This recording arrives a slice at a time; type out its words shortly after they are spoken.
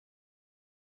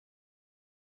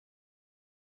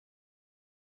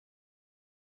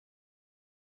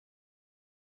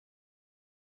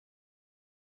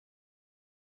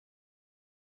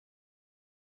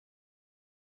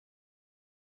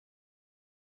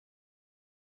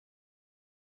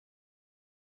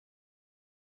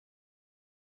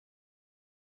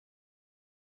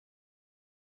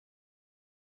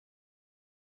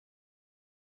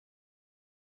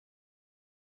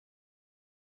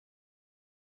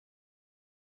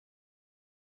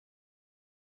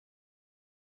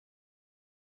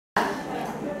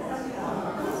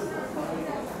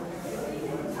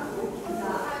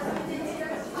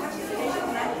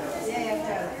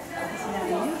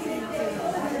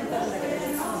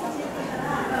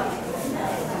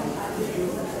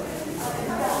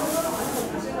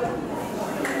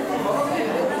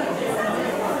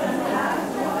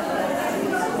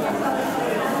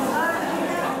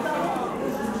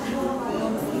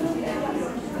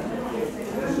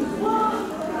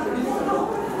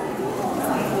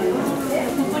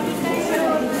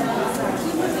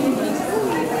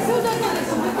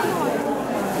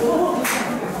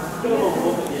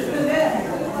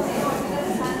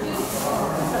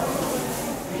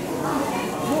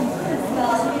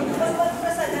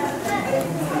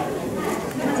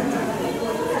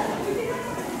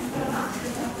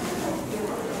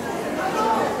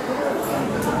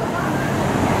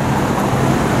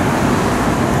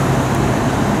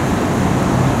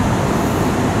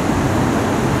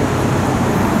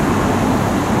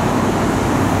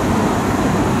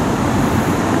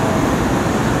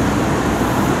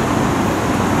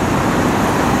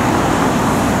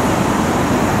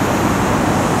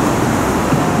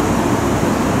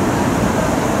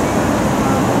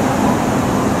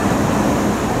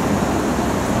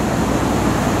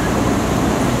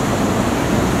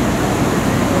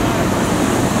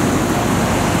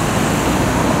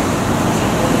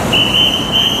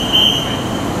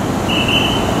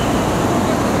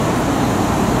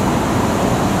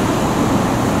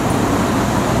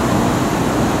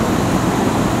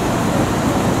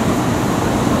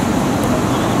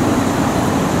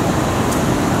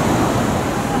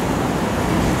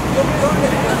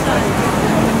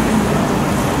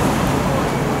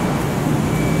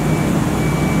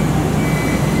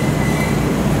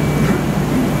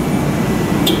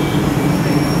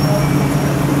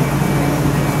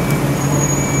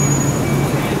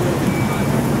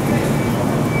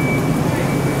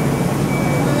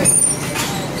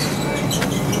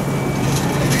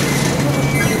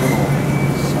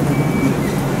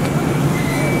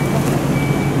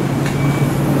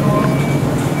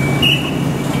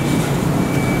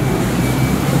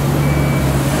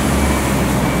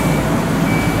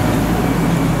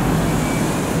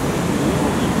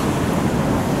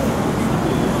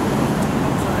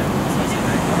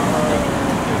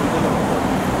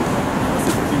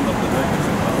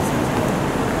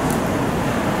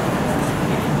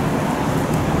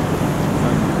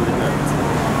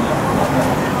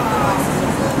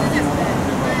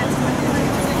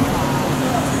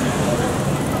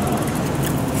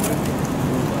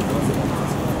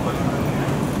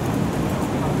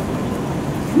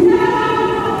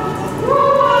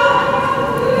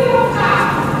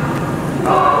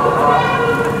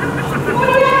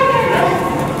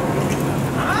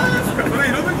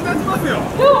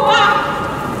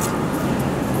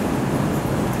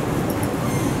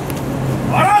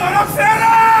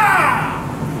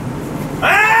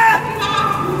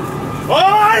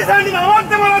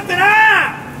もらってな、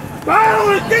バカなこ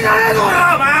と言ってんじゃねえぞお前。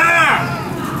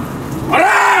ほら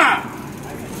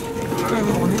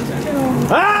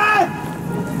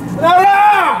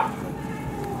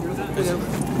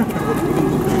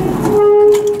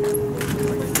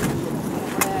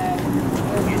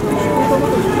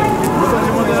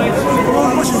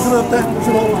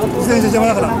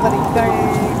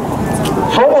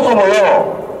そもそもよ、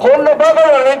こんなバカ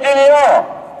な連中によ、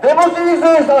デモ申請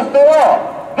させてよ、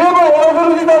デモを終わら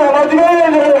せる時間は間違いない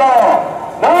んじゃねえか。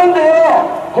なんでよ、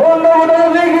こんな無駄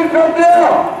な税金使ってよ、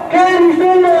警備して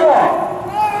んだよ。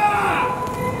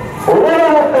俺ら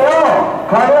だってよ、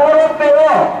金払ってよ、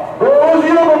労働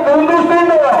しようとって運動してん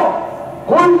だよ。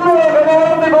こいつらが金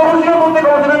払って労働しようとって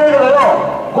かもしれないけどよ、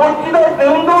こっちだって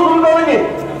運動するために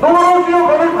労働しよ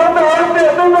う金使って払って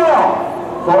やってんだよ。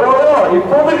それをよ、一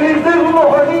方的に否定するの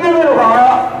おかしいんじゃねえの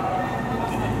か。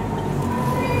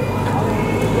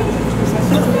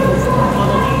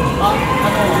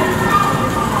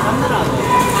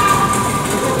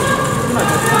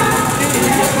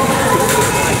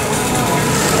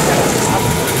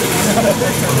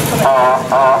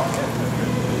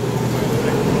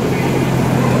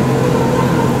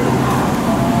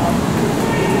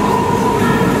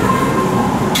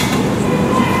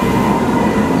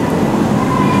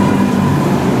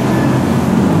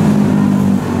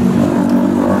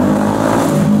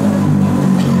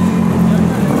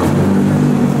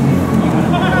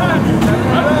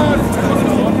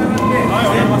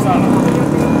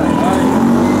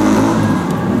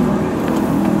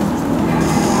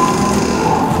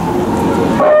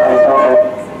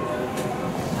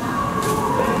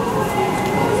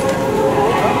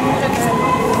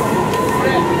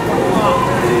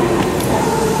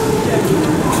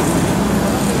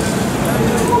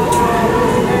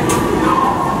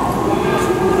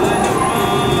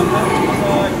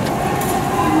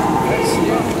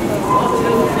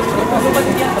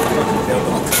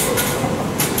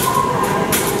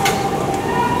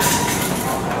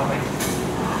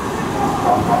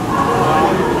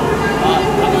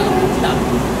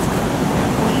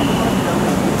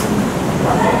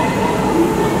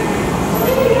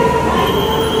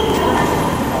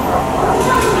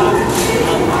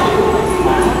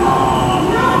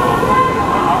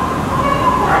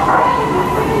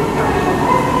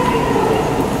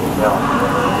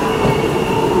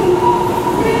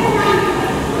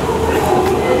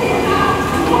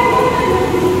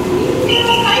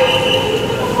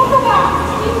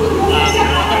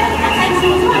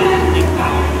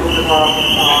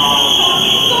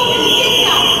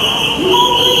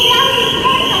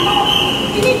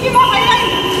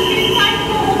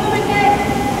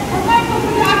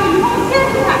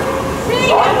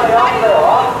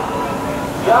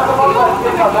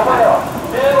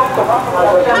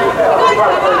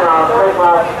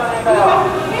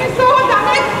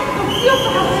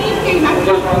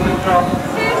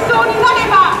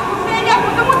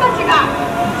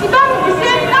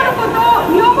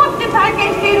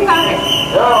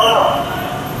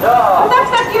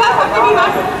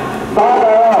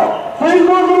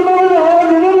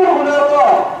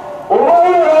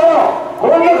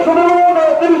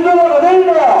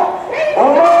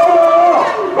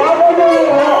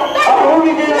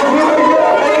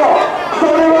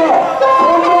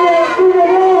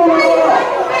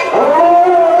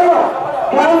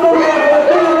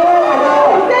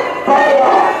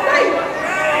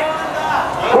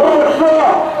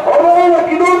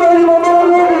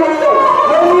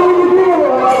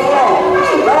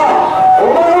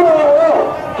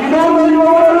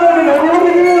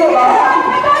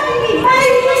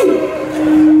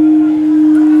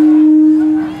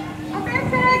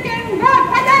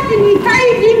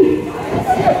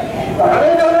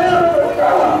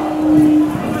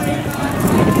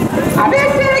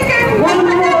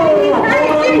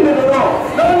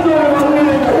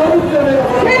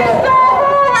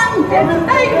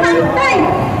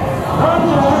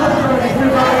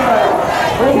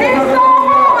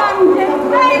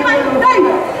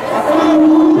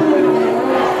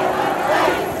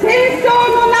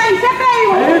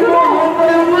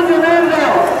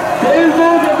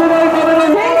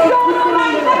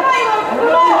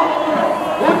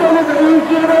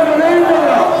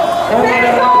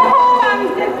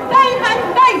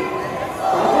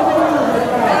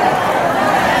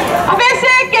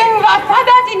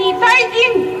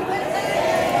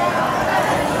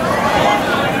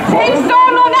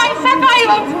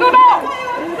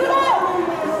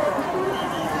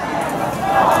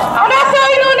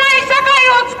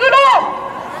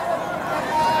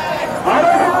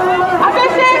安倍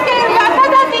政権は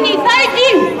直ちに退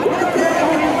陣。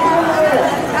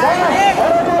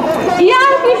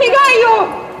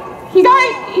慰安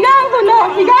婦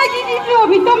の被害事実を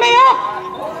認めよう。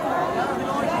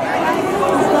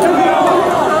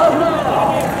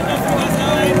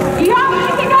慰安婦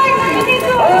被害の事実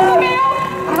を認めよ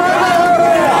う。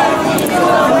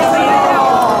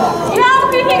慰安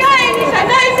婦被害に謝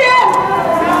罪せよ。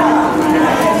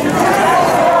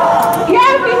慰安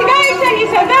婦被害者に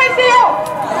謝罪せよ。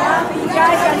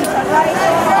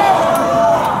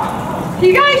被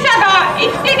害者が生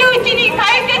きてるうちに解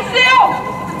決せよ。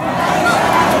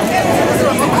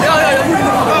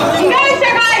被害者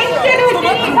が生きてるうち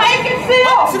に解決せよ。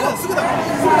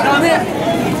ダメ。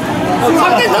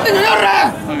勝手に取ってんのね、俺。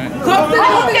勝手に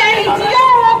取ってんの。8.14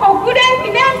を国連記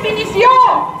念日にしよう。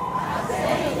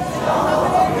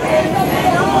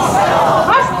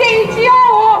8.14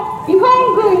を日本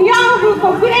軍慰安婦国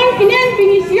連記念日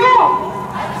にしよう。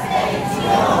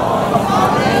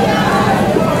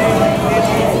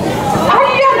ア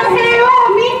ジアの平和を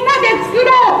みんなで作ろ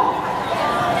う。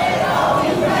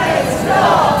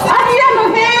アジアの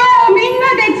平和をみんな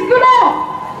で作ろう。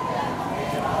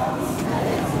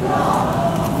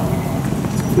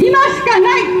今しかな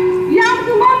い慰安婦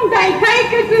問題解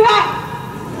決は、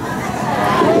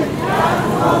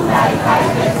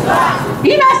今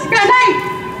しかない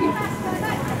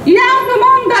慰安婦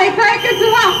問題解決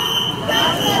は、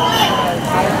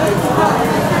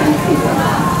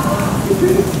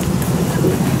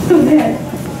そうね。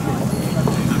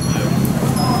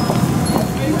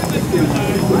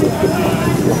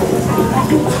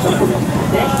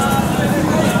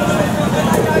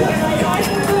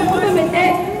求めて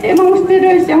デモンストレ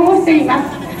ーションをしています。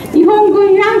日本軍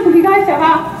慰安婦被害者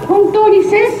は本当に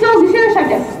戦争犠牲者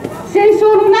です。戦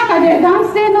争の中で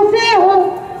男性の性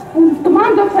を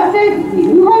満足させ、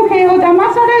日本兵を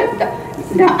騙され、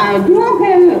日本兵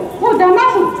を騙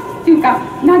すというか、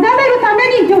なだめるた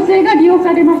めに女性が利用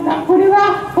されました。これ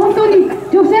は本当に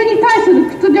女性に対する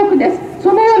屈辱です。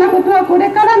そのようなことはこれ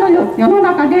からの世の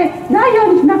中でないよ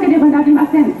うにしなければなりま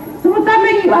せん。そのた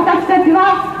めに私たち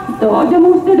はデ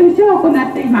モンストレーションを行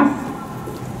っています。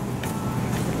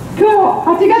今日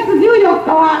8月14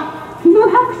日はキム・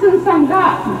ハクスンさん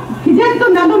が毅然と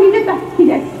名乗り出た日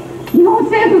です。日本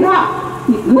政府が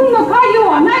軍の関与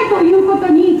はないということ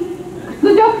に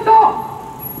屈辱と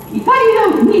怒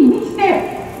りに満ちて、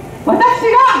私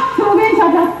が証言者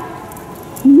だ、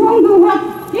日本軍は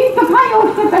きちんと関与を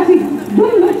してたし、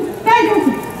軍の主体です、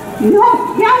日本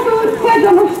慰安婦制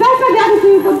度の主体者であると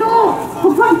いうことを告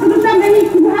発するために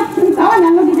キム・ハクスンさんは名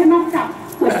乗り出ました。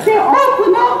そして多く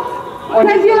の同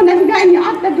じような被害に遭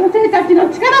った女性たちの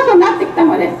力となってきた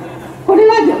のです。これ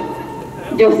は女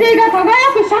性が輝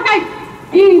く社会っ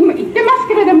て言ってます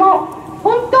けれども、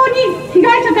本当に被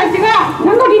害者たちが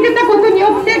名乗り出たことによ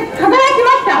って輝き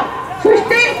ました。そし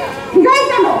て被害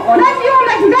者の同じよう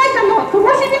な被害者の灯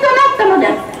火となったの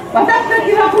です。私た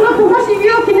ちはこの灯火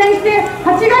を記念して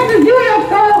8月14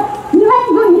日を日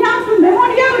本軍慰安婦メモ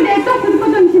リアルデーとする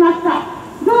ことにしました。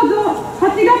どうぞ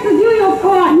8月14日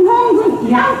は日本軍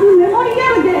慰安婦メモリ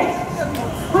アルデー、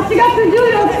8月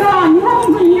14日は日本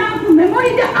軍慰安婦メモ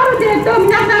リアルデーと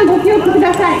皆さんご記憶く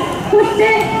ださい。そし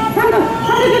て彼女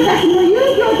たちの勇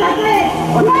気をたたえ、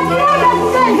同じような事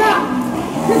態が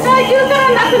世界中か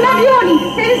らなくなるように、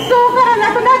戦争から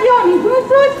なくなるように、紛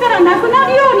争地からなくな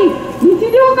るように、日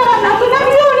常からなくなる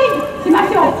ようにしま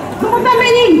しょう。そのため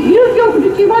に勇気を振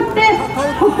り絞って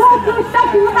告発をした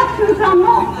キム・ハクスンさん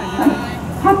の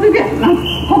発言、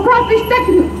告発した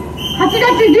8月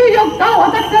14日を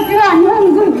私たちは日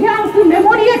本軍慰安婦メ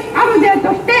モリアルデーと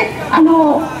して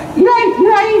祝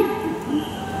い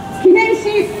記念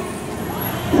し、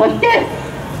そして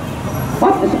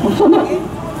その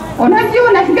同じよ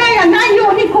うな被害がないよ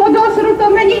うに行動するた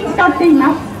めに使ってい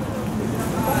ます。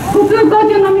普通工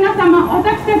場の皆様、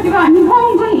私たちは日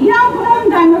本軍慰安婦問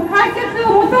題の解決を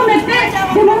求めて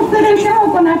デモンストレーション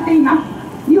を行っています。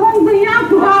日本軍慰安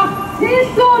婦は戦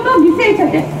争の犠牲者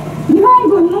です。日本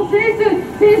軍の戦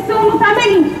争のため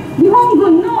に、日本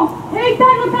軍の兵隊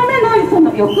のためのその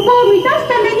欲望を満たす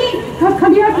ために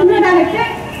借り集められて、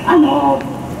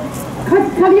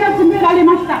借り集められ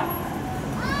ました。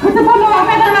言葉のわ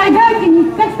からない外地に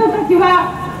行った人たち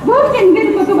はどうして逃げ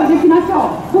ることができまし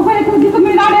ょう。そこへ閉じ込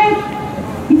められ、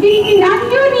一日何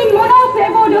十人もの性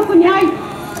暴力に遭い、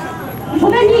そ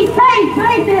れに耐え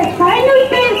抜い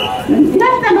ていら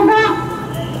したのが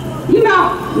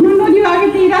今名乗りを上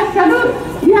げていらっしゃる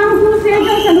慰安婦生存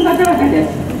者の方々で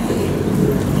す。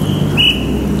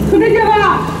それで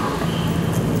は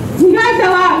被害者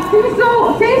は戦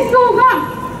争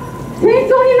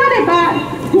になれば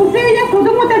女性や子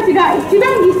どもたちが一番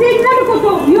犠牲になるこ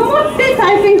とを身をもって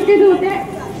体験して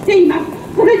います。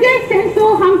それで戦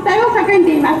争反対を叫ん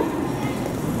でいます。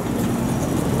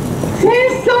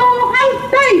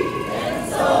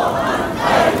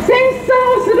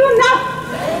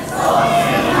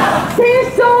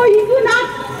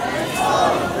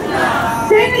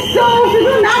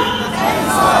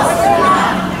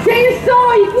戦争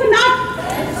行くな、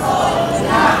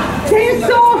戦争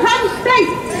反対、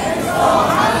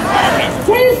戦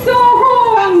争法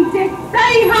案絶対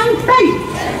反対、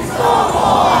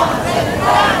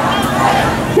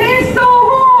戦争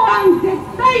法案絶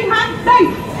対反対。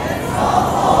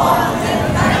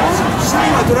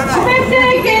安倍政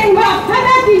権は直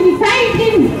ちに退陣。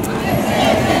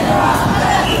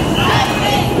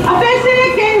安倍政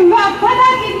権は直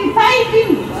ちに退陣。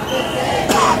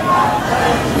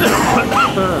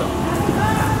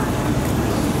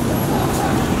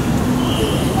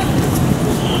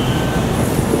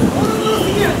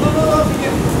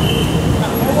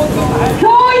教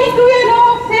育への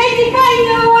政治介入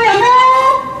をやめろ。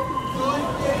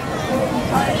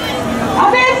安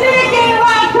倍政権は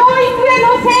教育への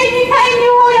政治介入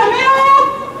をやめろ。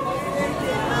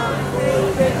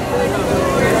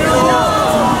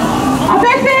安倍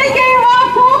政権は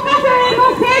教科書への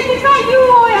政治介入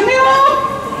をやめろ。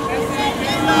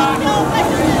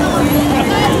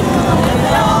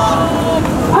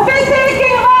安倍政権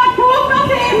は教科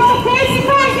書への政治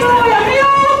介入をやめろ。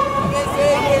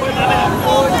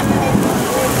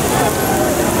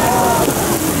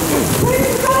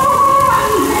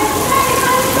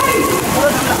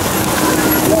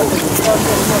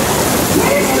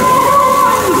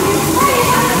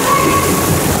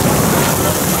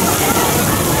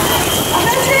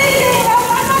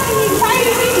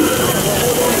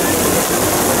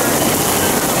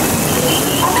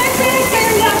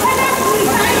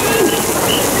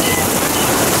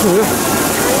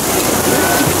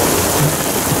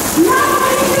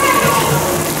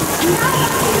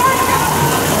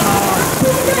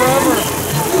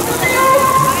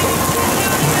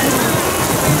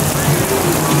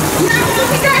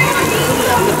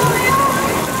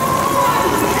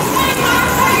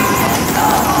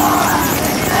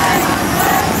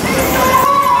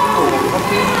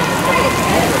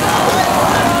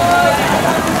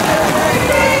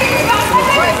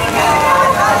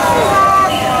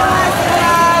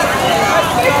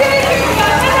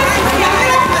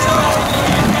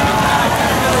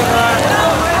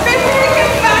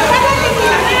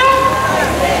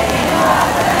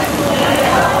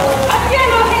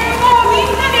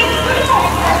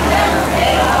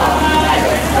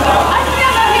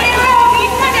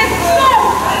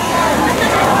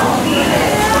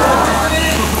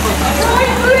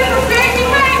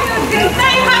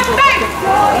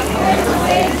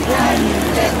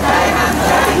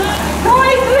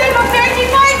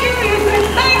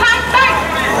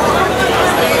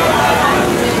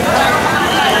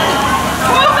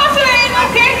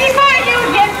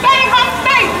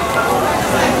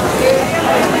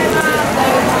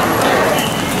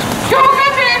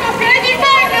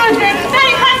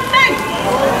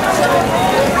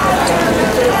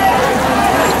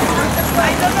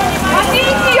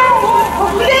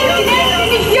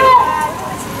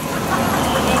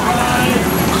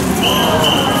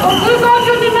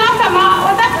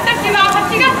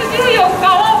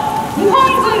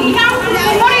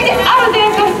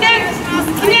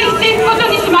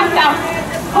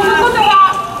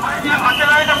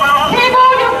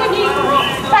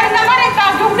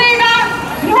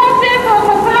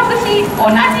同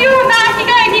じような被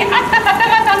害に遭った方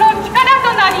々の力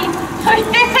となり、そし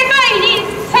て世界に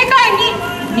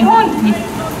日本に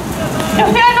女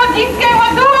性の人権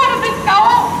はどうあるべきか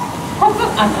を告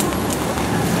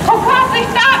発し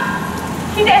た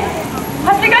日です。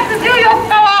8月14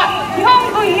日は日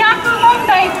本軍慰安婦問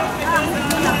題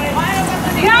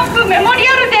慰安婦メモリ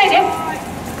アルデーで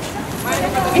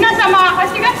す。皆様、8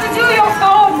月14日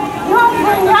を日本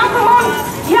軍慰安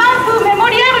婦メモ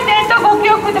リアルデーとご記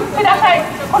憶ください。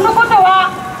この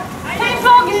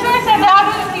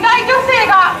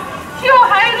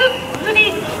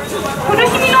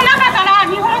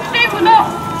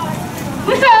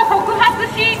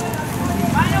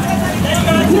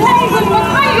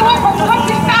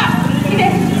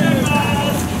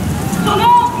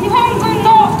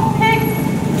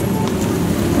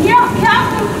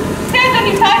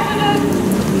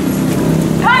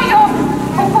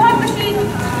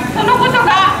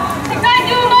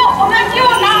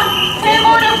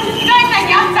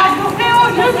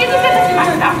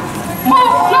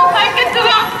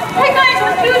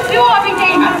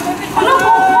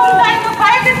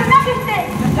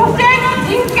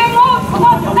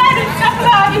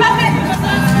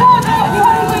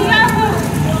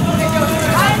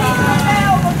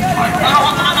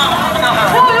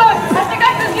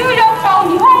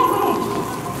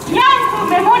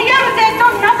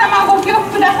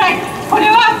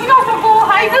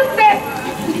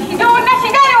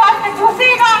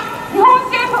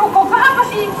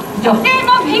女性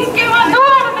の人権はどう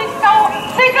あるべきかを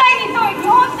世界に問い、日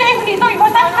本政府に問い、私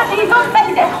たちに問った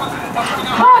日です。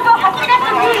どうぞ8月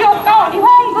14日を日本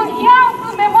軍慰安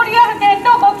婦メモリアルデー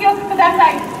とご記憶くだ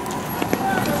さい。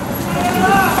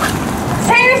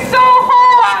戦争法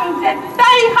案絶対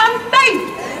反対。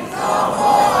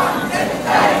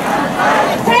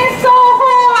戦争法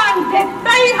案絶対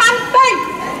反対。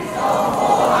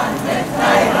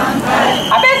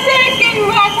安倍政権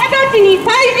は直ちに退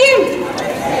陣。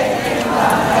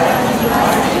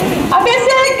安倍政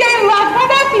権は直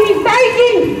ちに退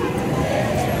陣。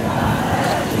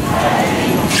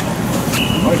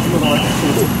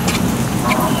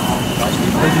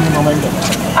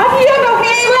アジアの平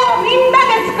和をみんな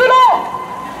で作ろう。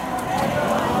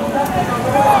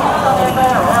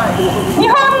日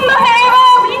本の平和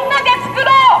をみんなで作ろ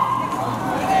う。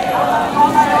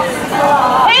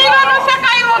平和の社会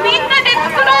をみんなで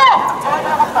作ろう。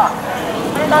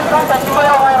アジ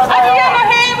アの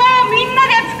平和をみんな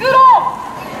で作ろう。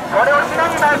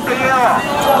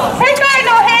世界の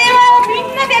平和をみん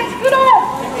なで作ろ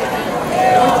う。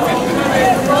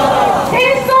戦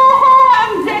争法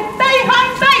案絶対反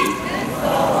対。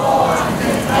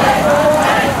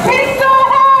戦争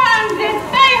法案絶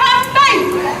対反対。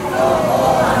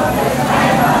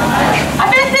安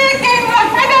倍政権は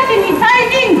直ちに退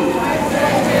陣。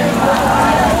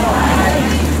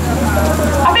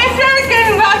安倍政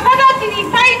権は直ちに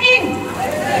退陣。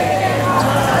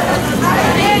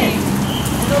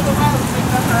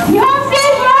日本政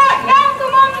府は慰安婦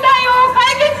問題を解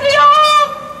決しよ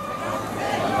う。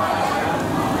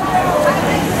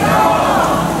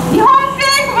日本政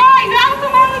府は慰安婦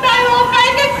問題を解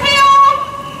決しよう。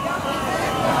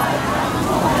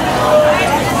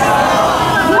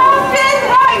日本政府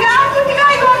は慰安婦被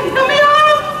害を認めよ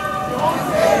う。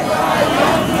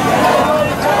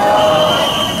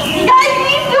被害事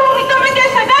実を認めて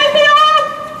謝罪せよ。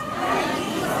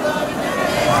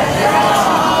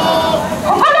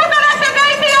心から謝罪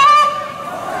せよ。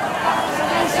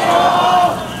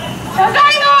謝罪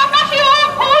の証を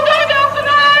行動で行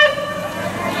う。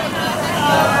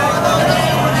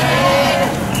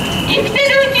生きてる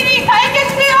うちに解決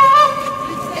せよ。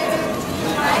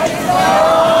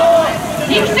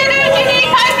生きてるうちに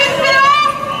解決せよ。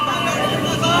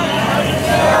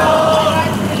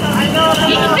生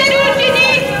きてるうちに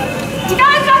被害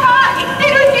者が生きて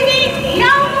るうちに慰安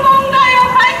婦問題を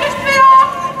解決せよ。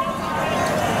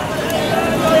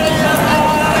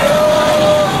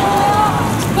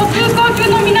ご通行中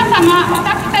の皆様、私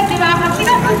たちは8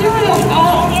月14日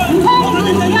を日本軍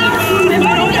慰安婦メ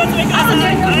モリアルデー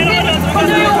としてこの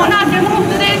ようなデモン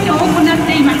ストレーションを行っ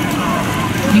ています。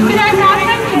従来の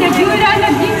戦地で従来の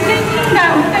人権侵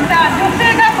害を受けた女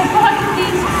性が告発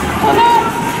し、その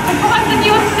告発に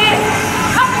よって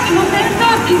各地の戦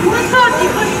争地、紛争地、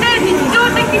そして日常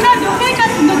的な女性た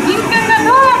ちの人権が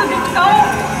どうあるべきかを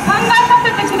考えさ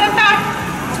せてくれた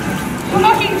そ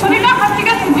の日、それが8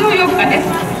月14日で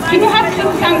す。キム・ハクスク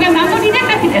さんが名乗り出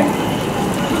た日です。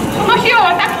その日を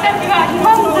私たちは日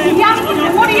本軍慰安婦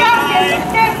メモリアルデーと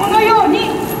してこのよう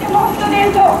にデモンストレ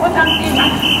ーションを行ってい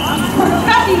ます。し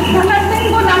かし戦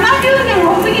後70年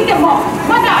を過ぎても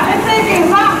まだ安倍政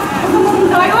権はこの問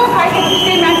題を解決し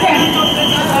ていません。安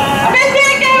倍政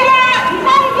権は日本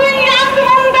軍慰安婦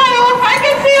問題を解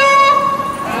決せよ。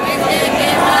安倍政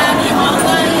権は日本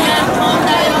軍慰安婦問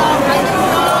題を解決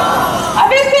せよ。安倍政権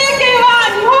は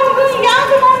日本軍慰安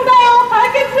婦問題を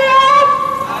解決せよ。安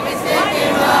倍政権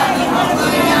は日本軍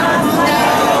慰安婦問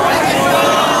題を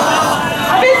解決せよ。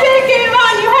安倍政権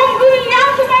は日本軍慰安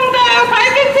婦問題を解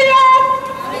決せよ。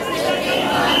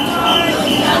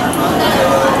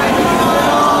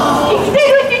生きて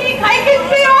るうちに解決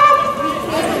せよ。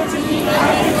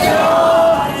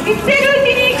生きてるう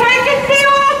ちに解決せよ。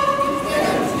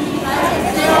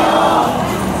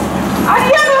アジ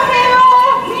アの平和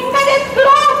をみんなで作ろ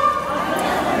う。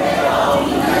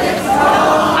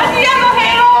アジアの平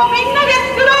和をみんなで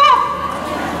作ろう。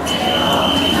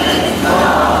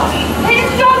戦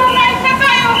争のない社会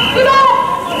を作ろう。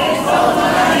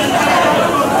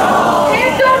戦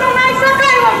争のない社会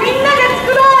をみんなで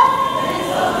作ろう。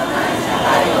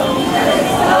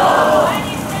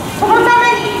そのため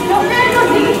に女性の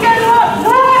人権を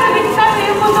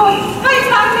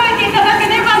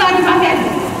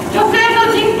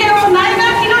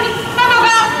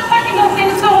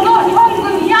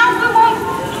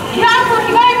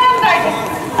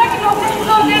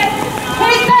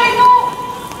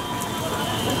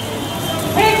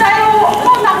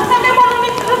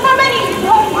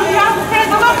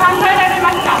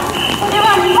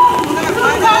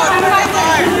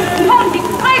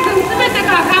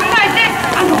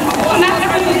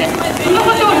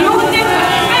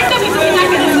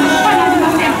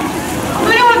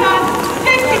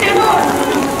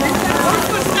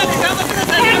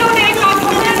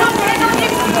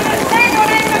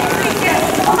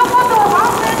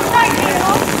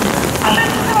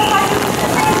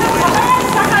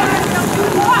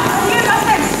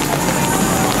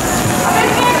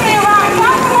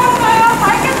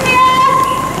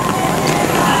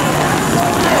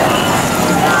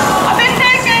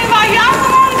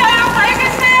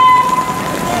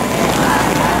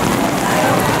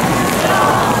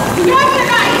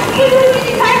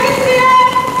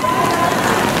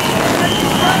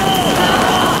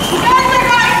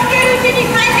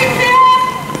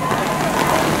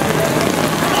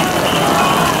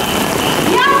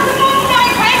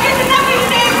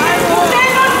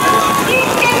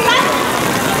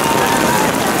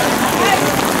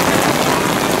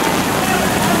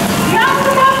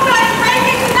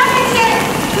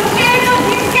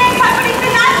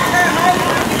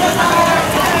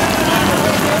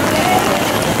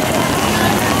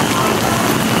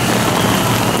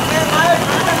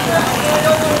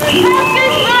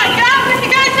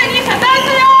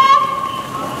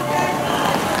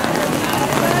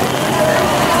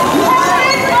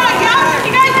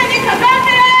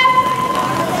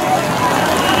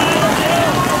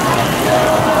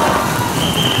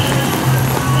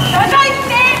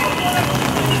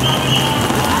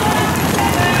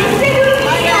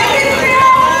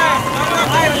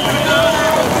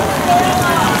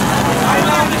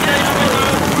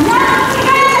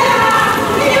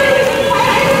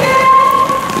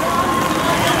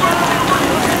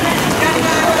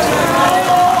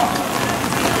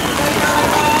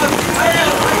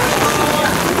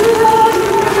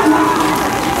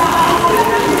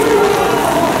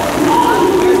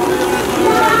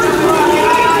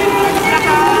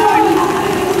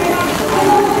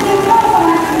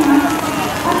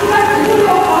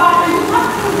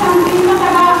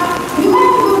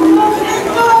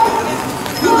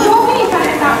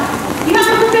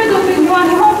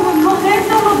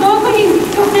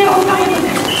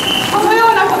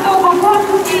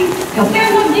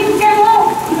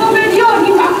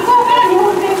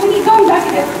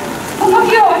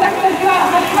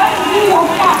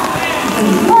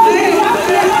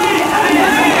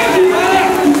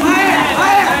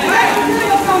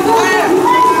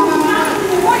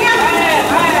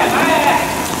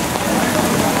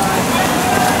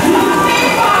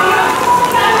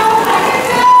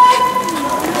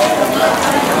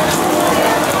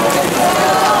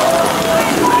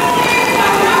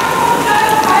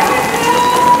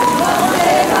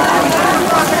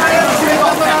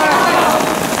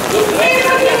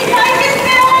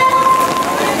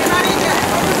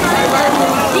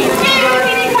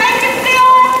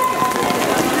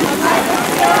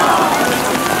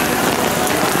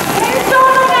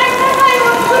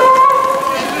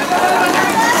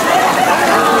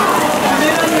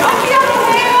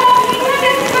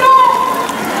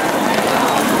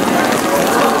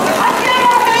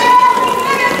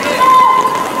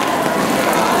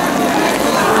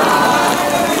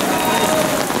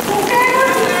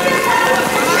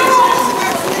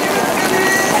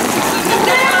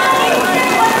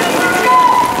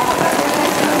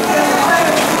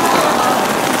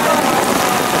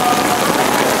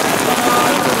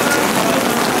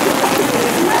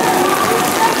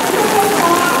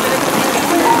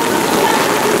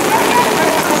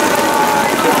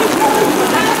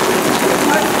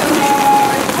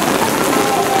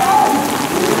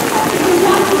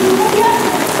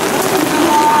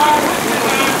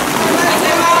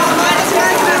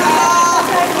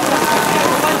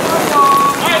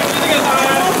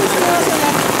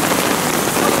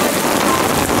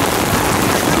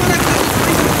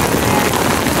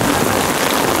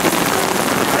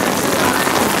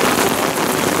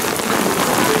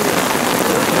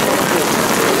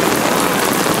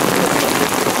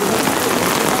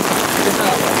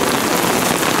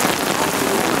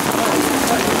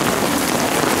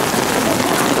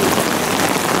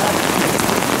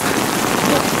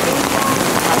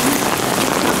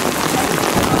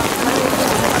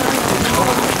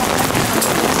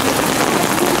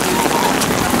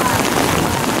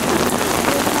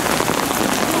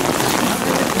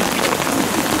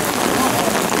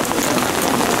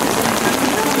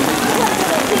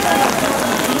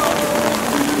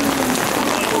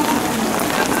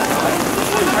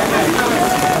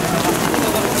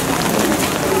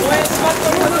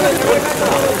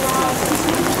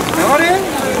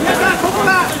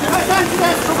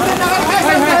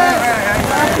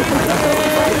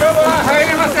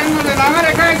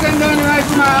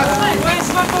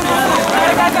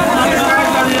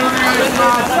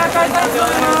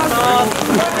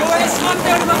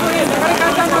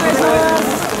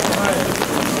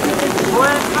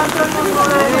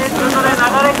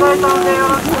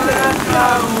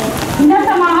皆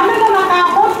様